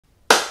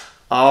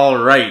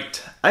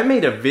Alright, I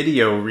made a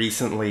video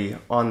recently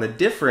on the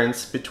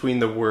difference between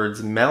the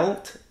words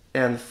melt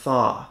and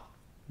thaw.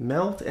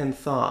 Melt and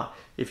thaw.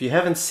 If you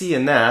haven't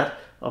seen that,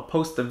 I'll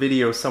post the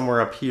video somewhere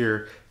up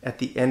here at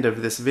the end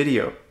of this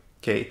video.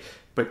 Okay,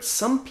 but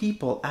some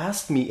people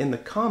asked me in the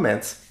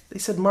comments, they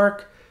said,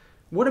 Mark,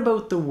 what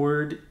about the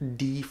word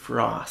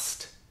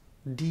defrost?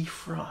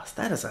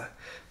 Defrost,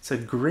 it's a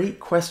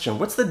great question.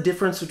 What's the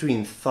difference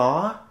between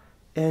thaw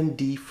and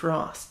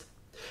defrost?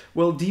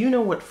 Well, do you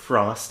know what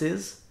frost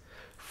is?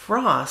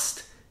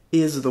 Frost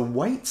is the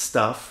white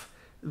stuff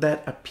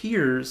that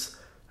appears,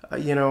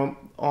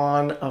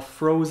 on a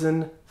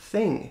frozen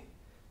thing.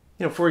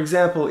 For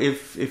example,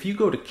 if you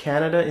go to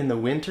Canada in the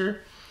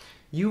winter,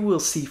 you will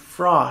see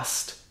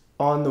frost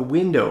on the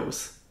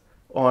windows,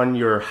 on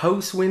your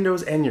house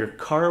windows and your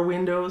car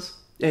windows.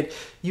 And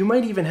you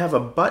might even have a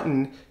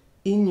button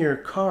in your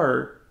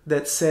car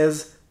that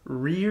says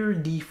rear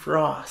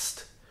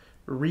defrost.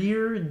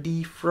 Rear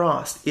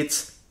defrost.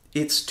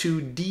 It's to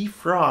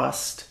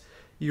defrost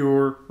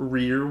your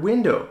rear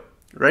window,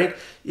 right?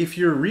 If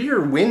your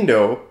rear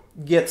window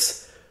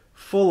gets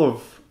full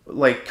of,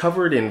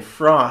 covered in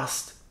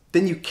frost,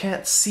 then you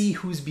can't see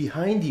who's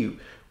behind you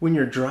when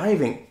you're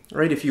driving,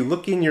 right? If you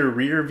look in your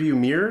rear view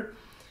mirror,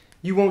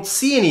 you won't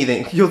see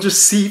anything. You'll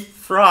just see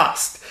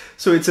frost.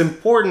 So it's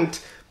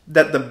important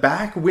that the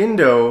back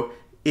window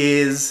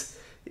is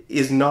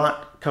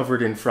not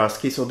covered in frost.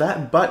 Okay, so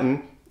that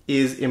button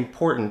is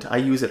important. I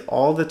use it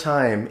all the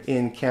time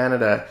in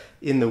Canada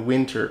in the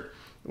winter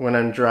when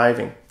I'm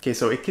driving. Okay,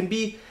 so it can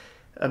be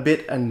a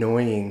bit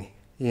annoying,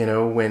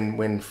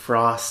 when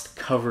frost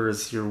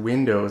covers your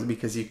windows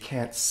because you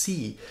can't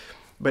see.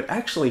 But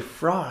actually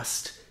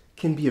frost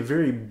can be a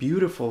very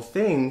beautiful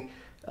thing.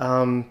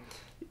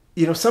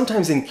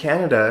 Sometimes in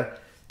Canada,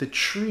 the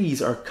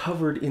trees are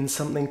covered in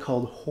something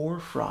called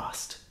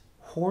hoarfrost.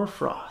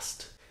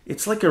 Hoarfrost.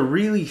 It's like a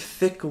really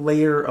thick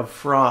layer of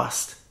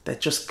frost that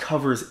just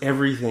covers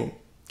everything.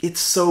 It's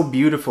so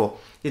beautiful.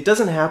 It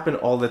doesn't happen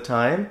all the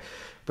time,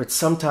 but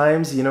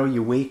sometimes,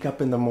 you wake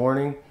up in the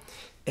morning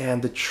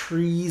and the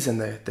trees and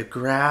the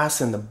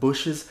grass and the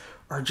bushes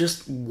are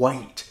just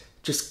white,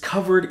 just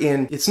covered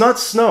in, it's not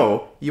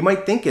snow. You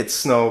might think it's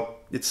snow.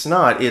 It's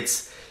not.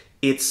 It's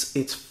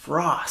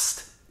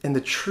frost, and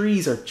the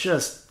trees are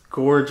just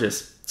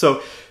gorgeous.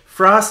 So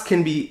frost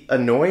can be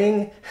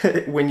annoying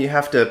when you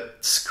have to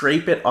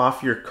scrape it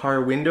off your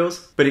car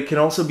windows, but it can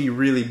also be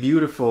really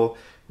beautiful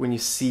when you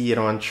see it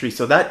on trees.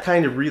 So that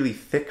kind of really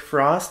thick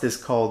frost is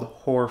called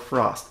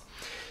hoarfrost.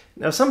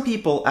 Now, some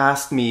people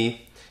asked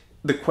me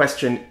the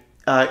question,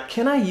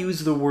 can I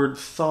use the word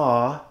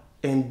thaw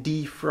and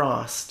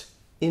defrost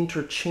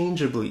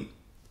interchangeably?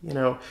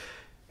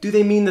 Do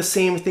they mean the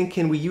same thing?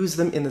 Can we use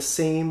them in the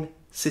same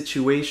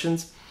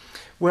situations?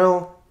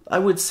 Well, I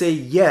would say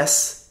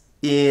yes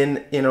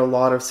in a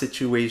lot of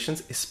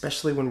situations,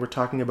 especially when we're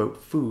talking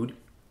about food.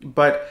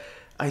 But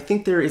I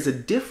think there is a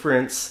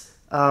difference.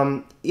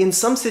 In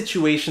some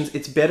situations,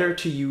 it's better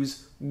to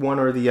use one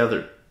or the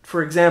other.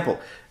 For example,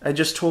 I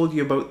just told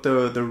you about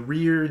the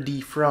rear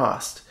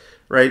defrost,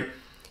 right?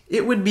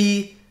 It would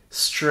be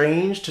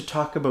strange to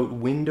talk about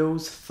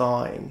windows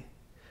thawing.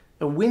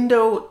 A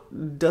window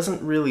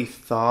doesn't really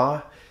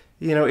thaw.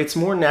 It's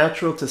more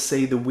natural to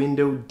say the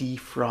window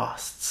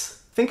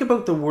defrosts. Think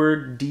about the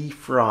word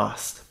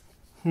defrost.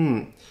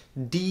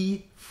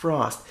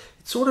 Defrost.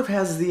 It sort of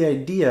has the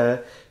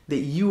idea that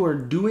you are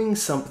doing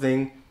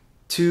something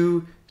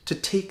to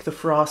take the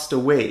frost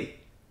away,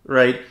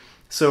 right?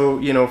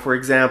 So, for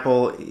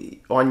example,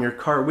 on your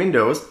car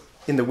windows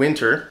in the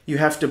winter, you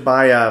have to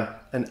buy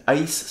an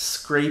ice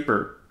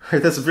scraper.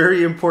 That's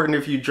very important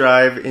if you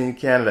drive in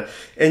Canada.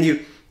 And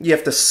you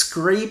have to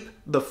scrape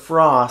the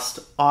frost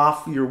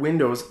off your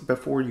windows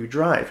before you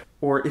drive.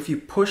 Or if you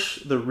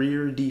push the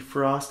rear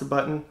defrost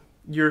button,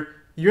 you're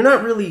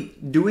not really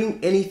doing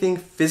anything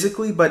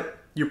physically, but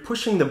you're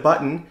pushing the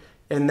button,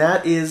 and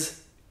that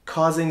is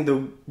causing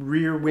the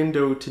rear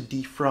window to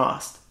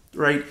defrost,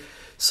 right?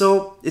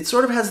 So it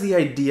sort of has the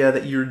idea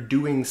that you're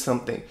doing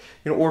something.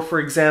 Or for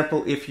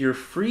example, if your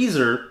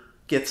freezer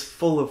gets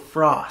full of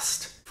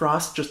frost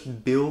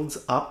just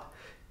builds up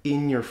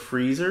in your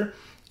freezer,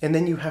 and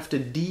then you have to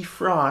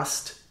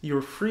defrost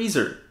your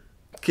freezer,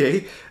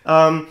 okay?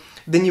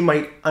 Then you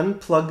might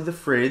unplug the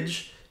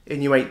fridge,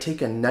 and you might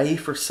take a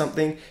knife or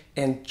something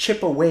and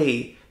chip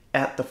away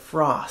at the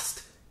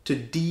frost to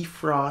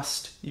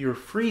defrost your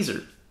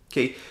freezer,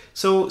 okay?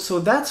 So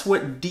that's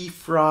what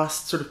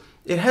defrost sort of,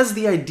 it has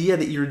the idea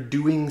that you're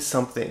doing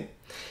something.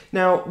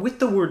 Now, with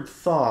the word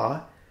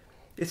thaw,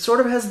 it sort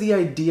of has the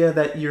idea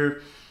that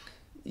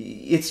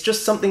it's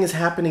just something is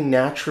happening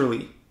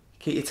naturally,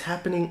 okay? It's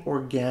happening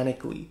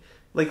organically.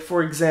 Like,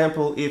 for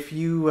example, if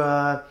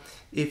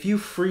you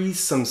freeze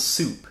some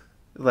soup,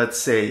 let's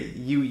say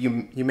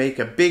you make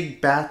a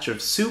big batch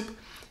of soup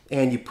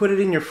and you put it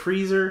in your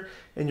freezer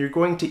and you're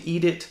going to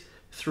eat it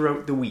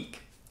throughout the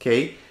week,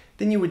 okay?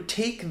 Then you would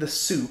take the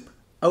soup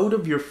out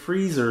of your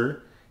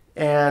freezer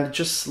and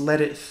just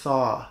let it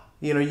thaw.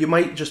 You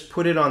might just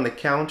put it on the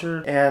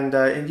counter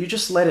and you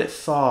just let it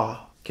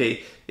thaw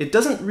Okay, it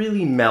doesn't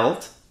really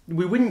melt.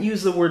 We wouldn't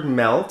use the word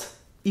melt,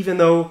 even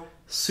though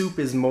soup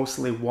is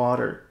mostly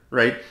water,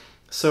 right?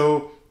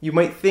 So you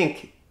might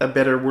think a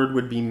better word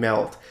would be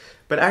melt.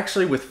 But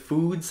actually with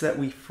foods that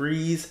we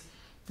freeze,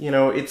 you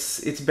know,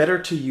 it's better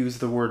to use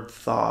the word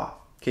thaw.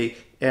 Okay,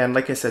 and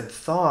like I said,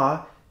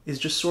 thaw is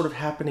just sort of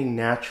happening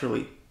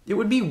naturally. It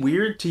would be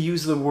weird to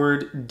use the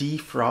word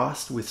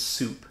defrost with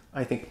soup,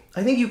 I think.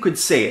 I think you could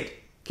say it.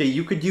 Okay,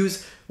 you could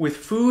use, with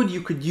food,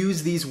 you could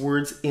use these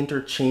words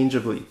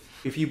interchangeably.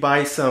 If you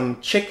buy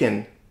some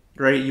chicken,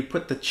 right, you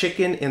put the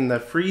chicken in the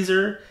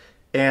freezer,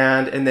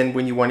 and then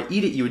when you want to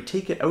eat it, you would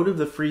take it out of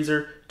the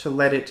freezer to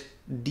let it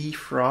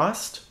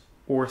defrost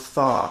or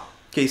thaw.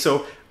 Okay,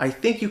 so I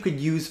think you could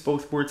use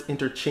both words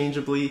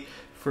interchangeably.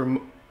 For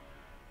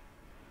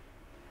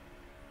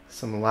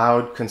some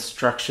loud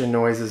construction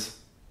noises.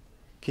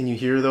 Can you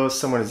hear those?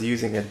 Someone is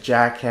using a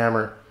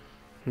jackhammer.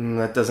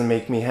 That doesn't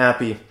make me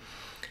happy.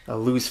 I'll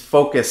lose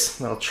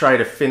focus. I'll try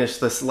to finish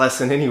this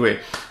lesson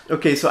anyway.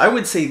 Okay, so I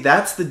would say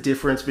that's the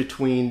difference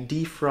between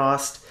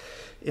defrost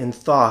and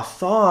thaw.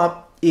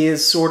 Thaw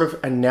is sort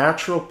of a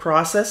natural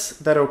process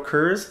that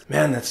occurs.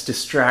 Man, that's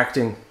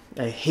distracting.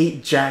 I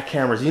hate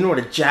jackhammers. You know what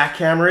a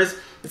jackhammer is?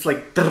 It's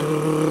like,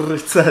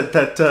 it's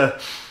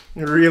that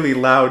really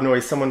loud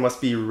noise. Someone must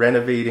be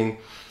renovating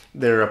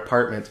their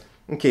apartment.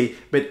 Okay,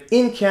 but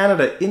in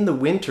Canada, in the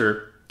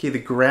winter, okay, the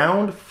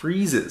ground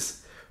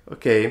freezes,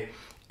 okay,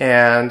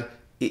 and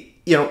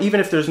you know, even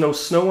if there's no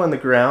snow on the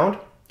ground,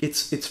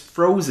 it's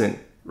frozen,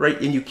 right?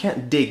 And you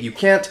can't dig. You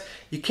can't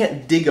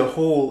dig a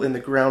hole in the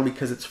ground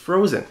because it's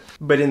frozen.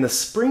 But in the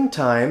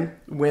springtime,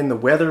 when the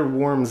weather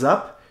warms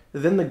up,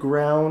 then the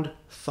ground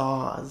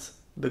thaws.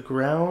 The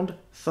ground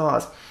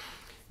thaws.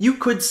 You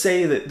could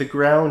say that the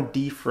ground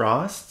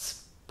defrosts,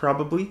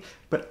 probably,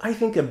 but I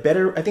think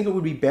it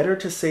would be better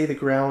to say the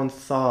ground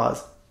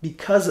thaws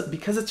because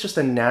it's just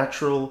a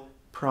natural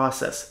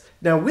process.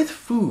 Now with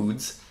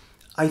foods,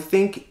 I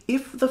think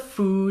if the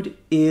food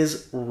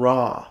is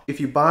raw,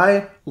 if you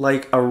buy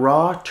like a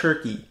raw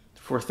turkey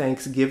for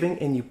Thanksgiving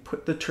and you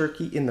put the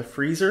turkey in the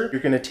freezer,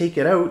 you're going to take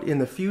it out in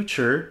the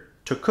future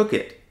to cook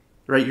it,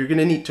 right? You're going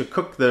to need to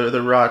cook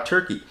the raw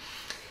turkey.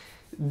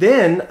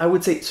 Then I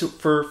would say, so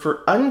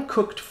for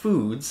uncooked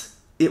foods,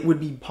 it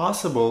would be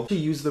possible to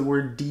use the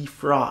word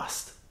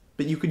defrost,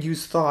 but you could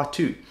use thaw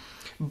too.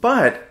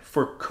 But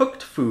for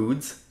cooked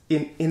foods,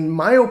 in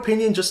my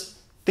opinion, just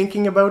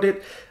thinking about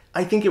it,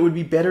 I think it would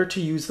be better to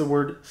use the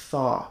word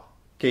thaw.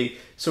 Okay,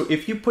 so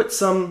if you put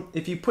some,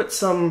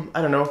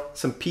 I don't know,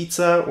 some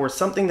pizza or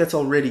something that's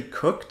already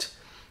cooked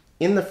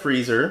in the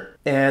freezer,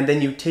 and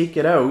then you take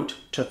it out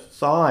to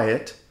thaw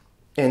it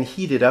and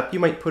heat it up,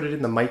 you might put it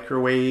in the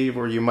microwave,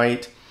 or you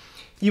might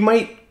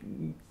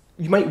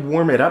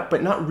warm it up,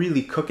 but not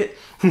really cook it.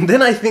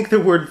 Then I think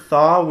the word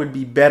thaw would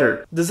be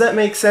better. Does that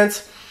make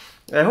sense?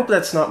 I hope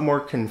that's not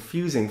more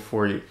confusing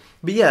for you.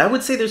 But yeah, I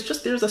would say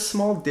there's a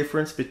small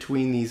difference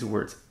between these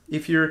words.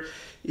 If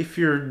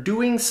you're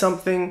doing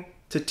something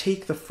to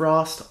take the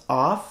frost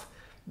off,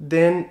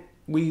 then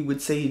we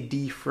would say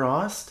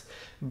defrost.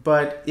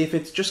 But if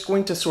it's just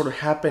going to sort of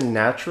happen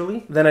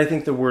naturally, then I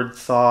think the word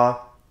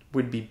thaw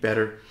would be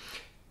better.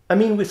 I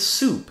mean, with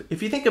soup,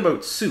 if you think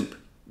about soup,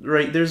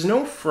 right, there's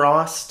no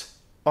frost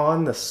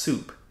on the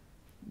soup,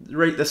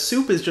 right? The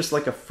soup is just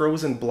like a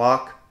frozen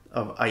block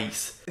of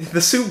ice.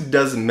 The soup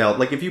does melt.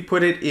 Like if you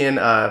put it in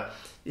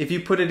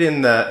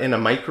a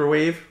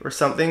microwave or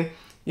something,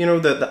 you know,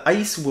 the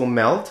ice will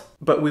melt,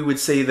 but we would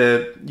say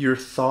that you're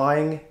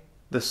thawing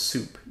the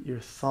soup. You're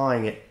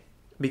thawing it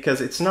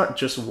because it's not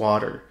just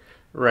water,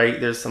 right?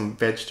 There's some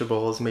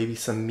vegetables, maybe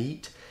some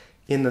meat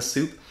in the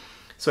soup.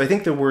 So I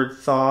think the word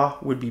thaw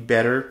would be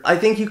better. I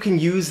think you can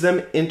use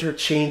them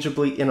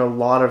interchangeably in a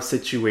lot of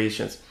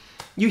situations.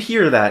 You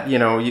hear that, you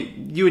know,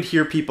 you would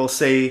hear people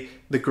say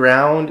the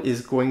ground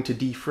is going to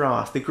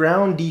defrost. The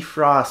ground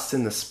defrosts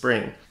in the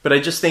spring. But I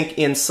just think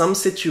in some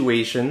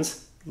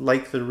situations,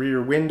 like the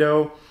rear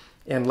window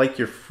and like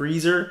your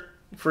freezer,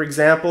 for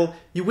example,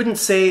 you wouldn't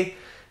say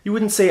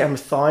I'm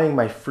thawing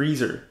my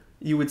freezer.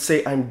 You would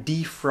say I'm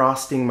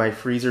defrosting my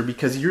freezer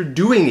because you're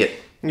doing it.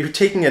 You're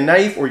taking a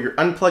knife or you're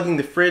unplugging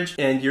the fridge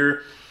and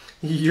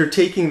you're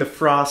taking the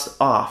frost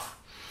off.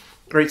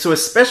 Right? So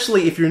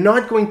especially if you're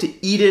not going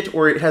to eat it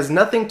or it has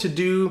nothing to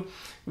do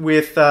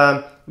with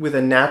a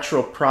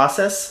natural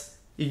process,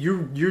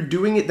 you're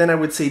doing it, then I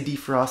would say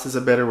defrost is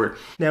a better word.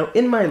 Now,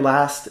 in my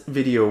last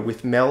video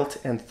with melt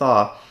and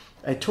thaw,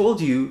 I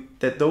told you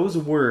that those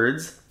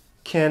words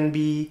can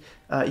be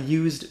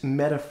used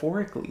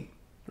metaphorically,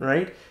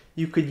 right?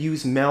 You could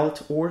use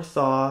melt or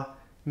thaw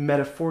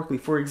metaphorically.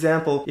 For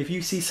example, if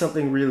you see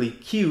something really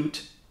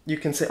cute, you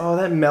can say, oh,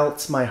 that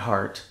melts my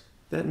heart.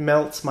 That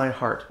melts my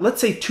heart.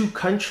 Let's say two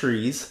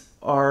countries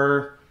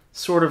are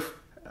sort of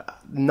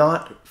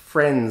not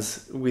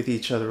friends with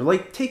each other.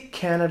 Like take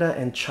Canada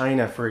and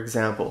China, for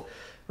example.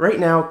 Right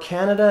now,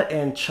 Canada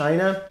and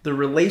China, the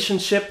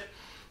relationship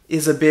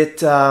is a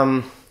bit,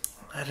 I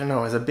don't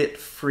know, is a bit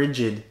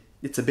frigid.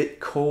 It's a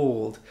bit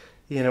cold.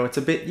 You know, it's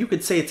a bit, you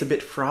could say it's a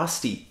bit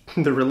frosty.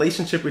 The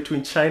relationship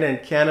between China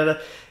and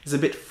Canada is a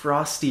bit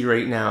frosty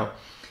right now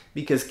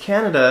because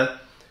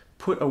Canada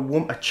put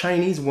a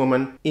Chinese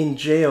woman in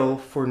jail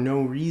for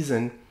no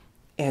reason,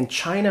 and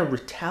China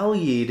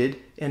retaliated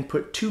and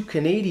put 2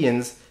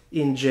 Canadians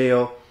in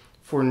jail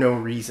for no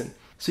reason.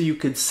 So you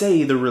could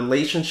say the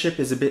relationship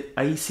is a bit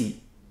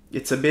icy.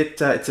 It's a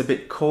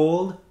bit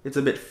cold. It's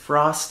a bit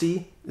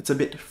frosty. It's a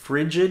bit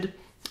frigid.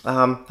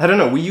 I don't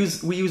know. We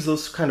use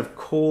those kind of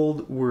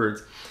cold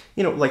words.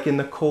 You know, like in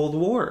the Cold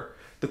War.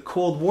 The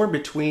Cold War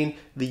between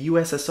the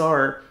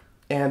USSR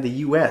and the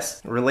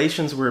US.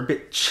 Relations were a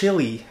bit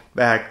chilly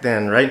back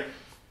then, right?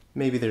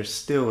 Maybe they're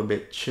still a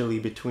bit chilly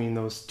between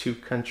those 2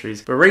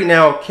 countries. But right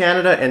now,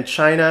 Canada and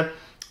China,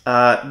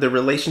 the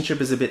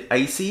relationship is a bit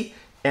icy.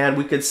 And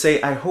we could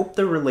say, I hope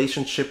the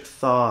relationship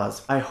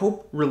thaws. I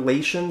hope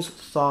relations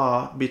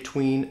thaw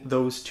between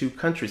those 2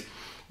 countries.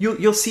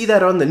 You'll see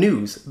that on the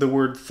news, the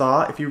word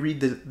thaw. If you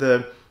read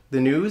the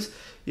news,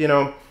 you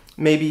know,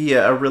 maybe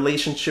a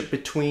relationship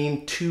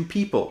between 2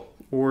 people,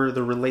 or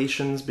the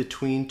relations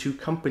between 2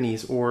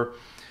 companies, or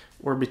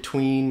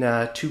between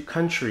 2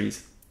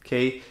 countries.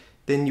 Okay,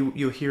 then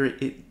you'll hear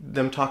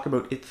them talk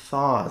about it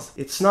thaws.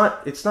 It's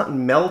not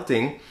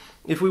melting.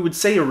 If we would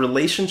say a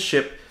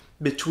relationship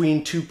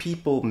between 2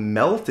 people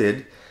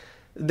melted,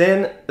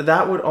 then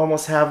that would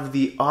almost have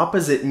the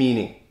opposite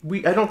meaning.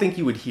 I don't think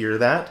you would hear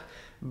that,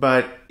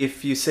 but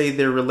if you say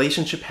their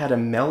relationship had a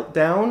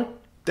meltdown,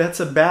 that's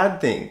a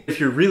bad thing. If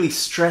you're really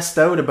stressed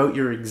out about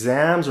your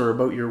exams or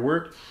about your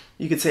work,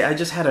 you could say, I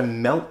just had a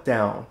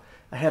meltdown.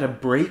 I had a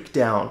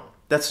breakdown.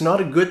 That's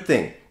not a good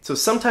thing. So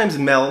sometimes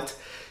melt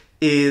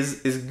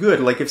is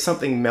good. Like if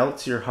something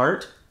melts your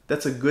heart,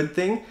 that's a good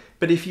thing.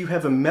 But if you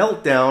have a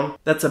meltdown,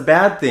 that's a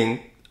bad thing.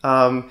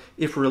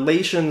 If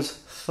relations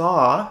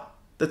thaw,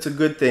 that's a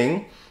good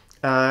thing.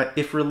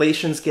 If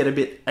relations get a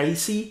bit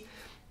icy,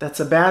 that's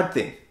a bad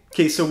thing.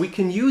 Okay, so we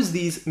can use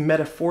these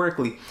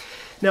metaphorically.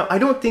 Now, I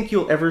don't think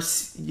you'll ever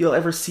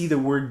see the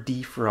word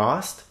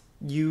defrost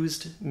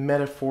used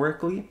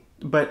metaphorically,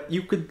 but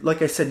you could,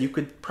 like I said, you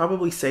could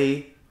probably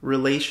say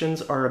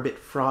relations are a bit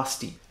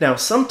frosty. Now,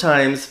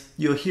 sometimes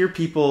you'll hear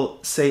people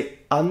say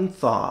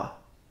unthaw.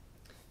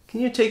 Can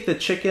you take the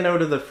chicken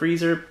out of the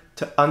freezer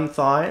to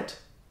unthaw it?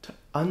 To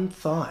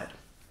unthaw it.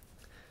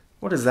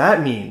 What does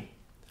that mean?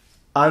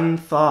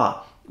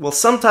 Unthaw. Well,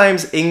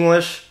 sometimes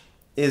English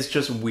is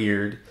just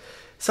weird.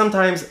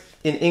 Sometimes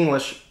in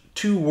English,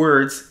 2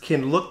 words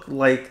can look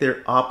like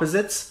they're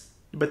opposites,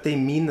 but they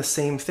mean the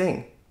same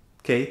thing.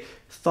 Okay?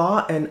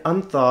 Thaw and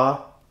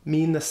unthaw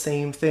mean the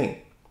same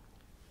thing.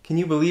 Can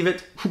you believe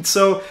it?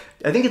 So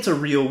I think it's a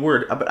real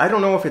word, but I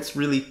don't know if it's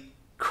really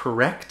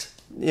correct.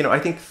 You know, I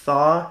think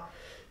thaw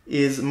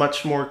is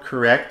much more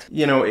correct.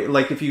 You know,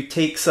 like if you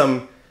take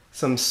some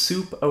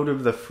soup out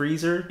of the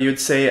freezer, you'd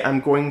say,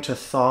 I'm going to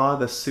thaw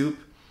the soup.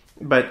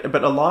 But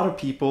a lot of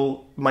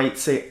people might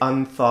say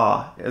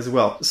unthaw as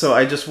well. So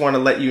I just want to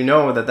let you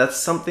know that that's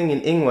something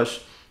in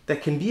English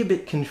that can be a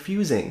bit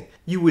confusing.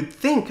 You would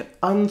think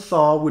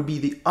unthaw would be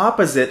the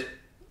opposite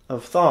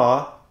of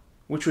thaw,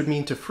 which would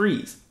mean to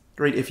freeze,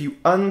 right? If you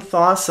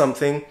unthaw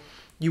something,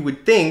 you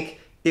would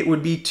think it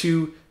would be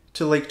to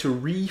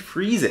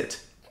refreeze it,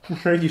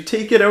 right? You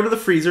take it out of the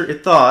freezer,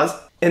 it thaws,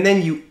 and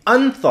then you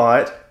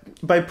unthaw it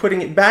by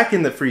putting it back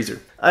in the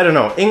freezer. I don't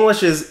know.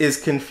 English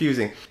is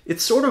confusing.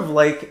 It's sort of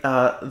like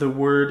the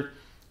word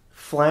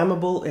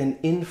flammable and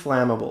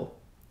inflammable.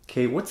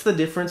 Okay, what's the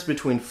difference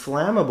between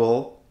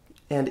flammable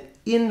and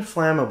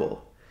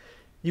inflammable?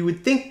 You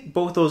would think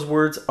both those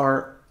words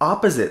are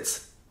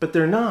opposites, but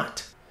they're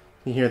not.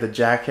 You hear the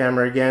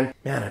jackhammer again?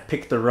 Man, I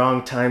picked the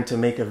wrong time to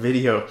make a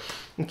video.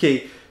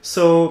 Okay,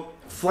 so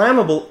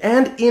flammable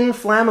and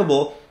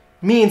inflammable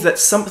means that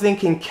something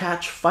can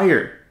catch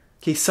fire.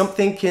 Okay,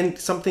 something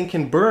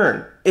can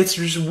burn. It's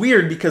just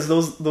weird because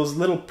those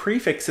little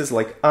prefixes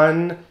like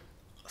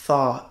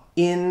unthaw,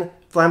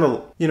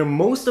 inflammable. You know,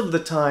 most of the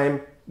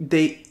time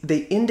they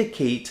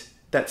indicate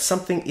that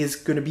something is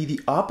going to be the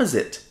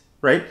opposite,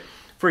 right?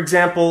 For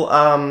example,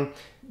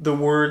 the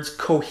words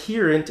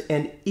coherent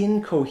and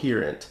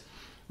incoherent,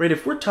 right?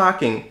 If we're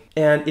talking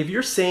and if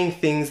you're saying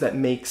things that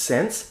make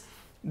sense,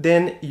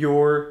 then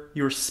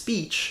your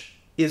speech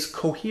is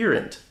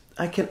coherent.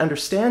 I can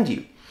understand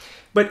you.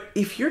 But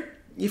if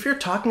you're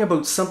talking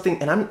about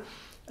something and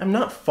I'm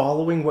not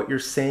following what you're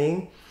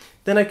saying,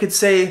 then I could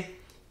say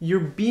you're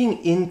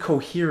being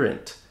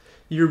incoherent.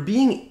 You're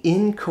being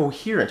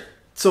incoherent.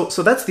 So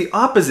that's the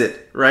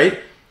opposite, right?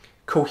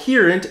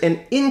 Coherent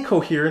and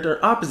incoherent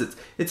are opposites.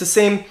 It's the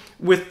same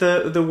with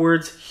the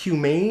words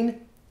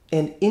humane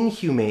and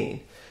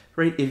inhumane,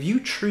 right? If you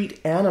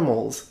treat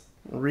animals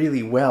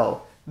really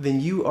well,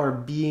 then you are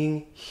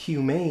being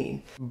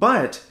humane.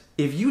 But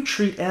if you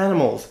treat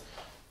animals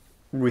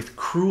with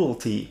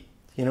cruelty,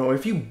 you know,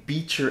 if you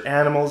beat your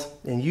animals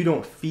and you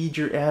don't feed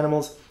your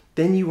animals,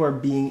 then you are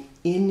being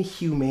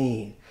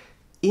inhumane.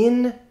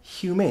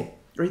 Inhumane,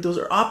 right? Those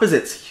are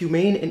opposites,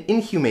 humane and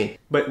inhumane.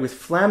 But with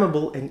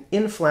flammable and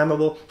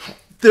inflammable,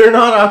 they're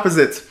not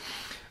opposites.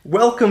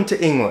 Welcome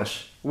to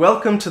English.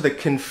 Welcome to the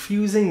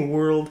confusing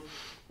world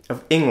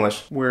of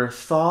English, where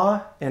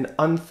thaw and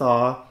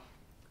unthaw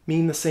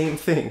mean the same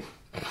thing.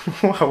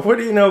 Wow, what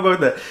do you know about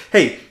that?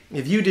 Hey,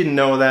 if you didn't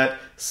know that,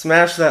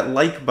 smash that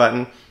like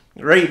button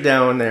right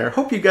down there.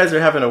 Hope you guys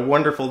are having a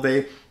wonderful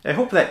day. I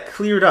hope that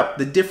cleared up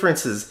the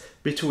differences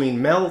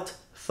between melt,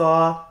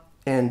 thaw,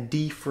 and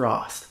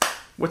defrost.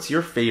 What's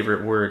your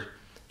favorite word?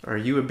 Are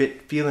you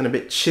feeling a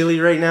bit chilly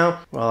right now?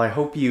 Well, I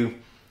hope you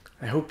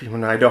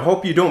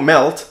don't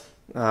melt.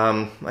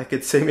 I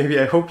could say maybe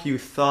I hope you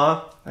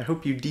thaw. I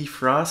hope you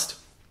defrost.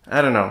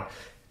 I don't know.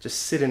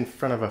 Just sit in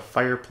front of a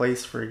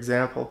fireplace, for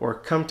example, or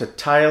come to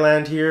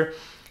Thailand here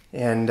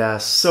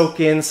and soak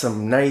in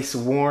some nice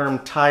warm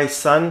Thai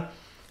sun.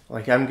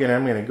 Like I'm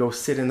gonna go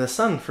sit in the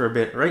sun for a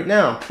bit right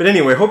now. But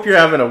anyway, hope you're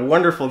having a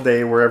wonderful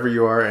day wherever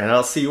you are, and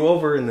I'll see you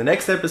over in the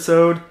next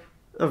episode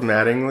of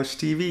Mad English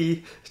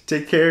TV.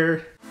 Take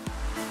care.